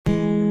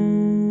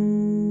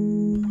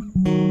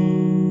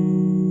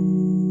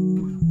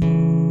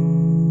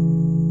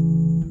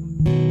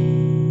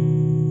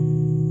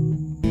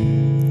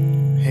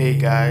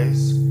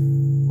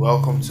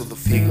Welcome to the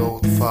Figure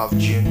with Fav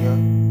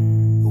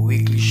Jr., a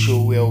weekly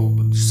show where we'll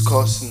be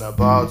discussing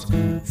about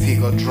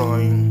figure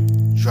drawing,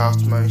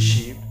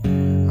 draftmanship,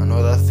 and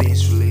other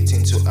things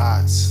relating to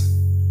arts.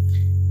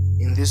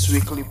 In this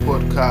weekly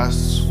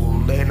podcast, we'll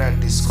learn and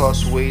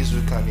discuss ways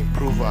we can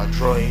improve our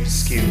drawing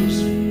skills,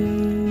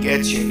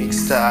 get unique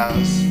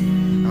styles,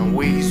 and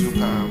ways we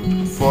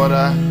can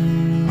further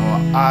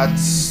our art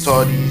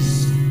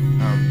studies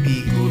and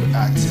be good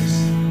artists.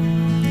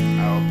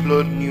 I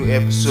upload new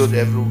episodes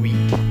every week.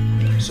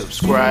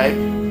 Subscribe,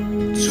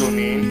 tune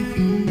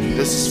in.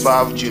 This is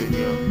Fav Jr.,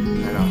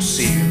 and I'll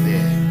see you there.